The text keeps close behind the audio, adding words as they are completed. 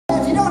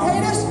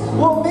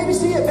We'll maybe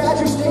see you at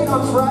Badger State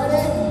on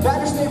Friday.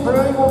 Badger State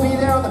Brewing will be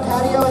there on the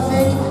patio, I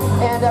think.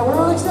 And we're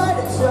really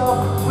excited. So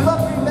we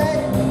love Green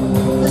Bay.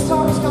 This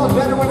song is called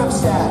Better When I'm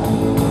Sad.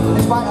 And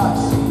it's by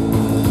us.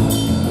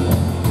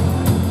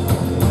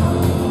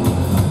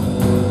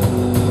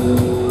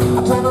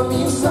 I plan on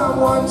being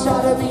someone,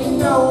 try to be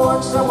no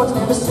one. Someone's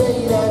never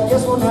say that,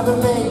 guess we'll never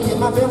make it.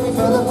 My family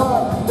fell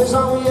apart, the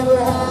song we ever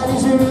had.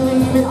 Is it really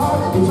even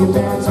hard? If your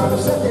parents aren't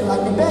upset, they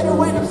like me better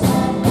when I'm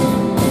sad.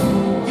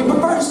 You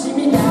prefer to see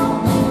me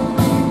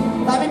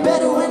down, like me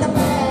better when I'm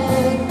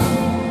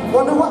mad.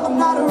 Wonder why I'm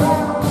not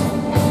around.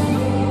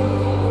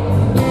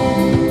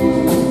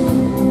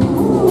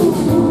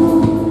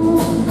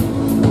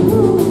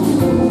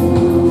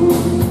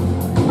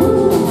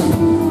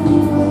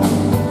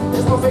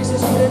 There's more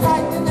faces here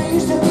tonight than there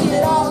used to be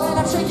at all. And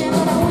I'm shaking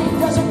when I'm weak,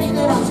 doesn't mean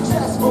that I'm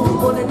successful.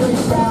 Wanna know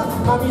you're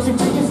proud, my music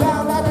till you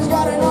found. I just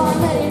gotta know I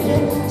made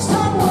it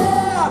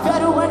somewhere.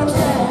 Better when I'm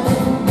sad.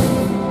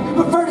 You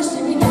prefer to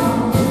see me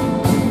down,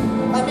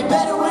 like me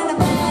better when I'm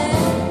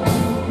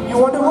mad. You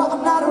wonder why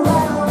I'm not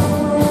around.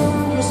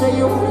 You say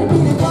you wanted me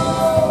to go,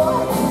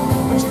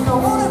 but you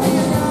don't wanna be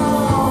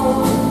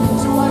alone.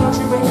 So why don't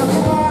you make up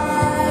your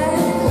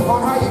mind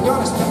on how you're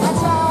gonna spend my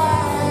time?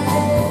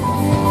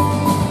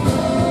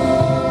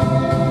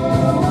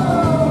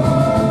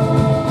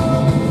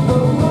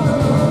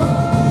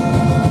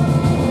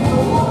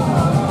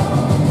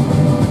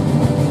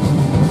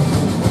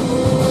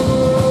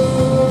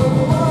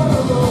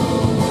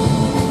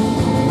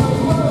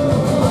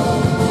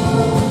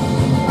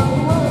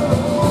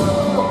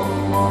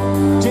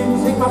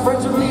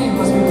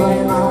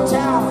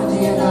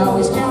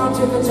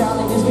 The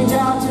tally gives me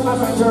doubt till my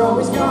friends are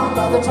always gone.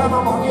 By the time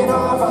I'm walking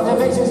off, all their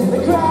faces in the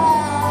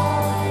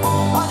crowd,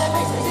 all their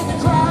faces in the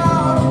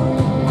crowd,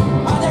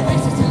 all their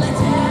faces to let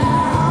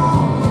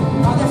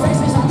down, all their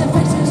faces, all their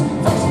faces,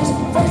 faces,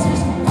 faces,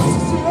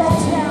 faces to let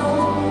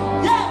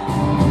down. Yeah!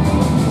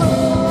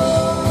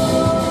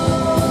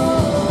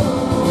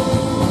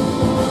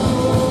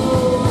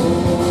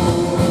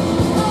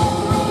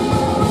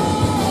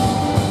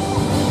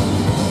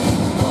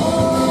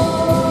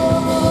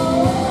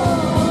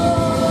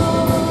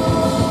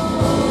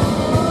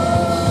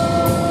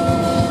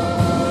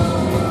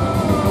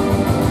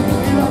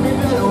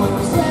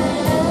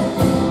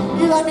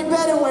 You like me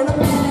better when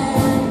I'm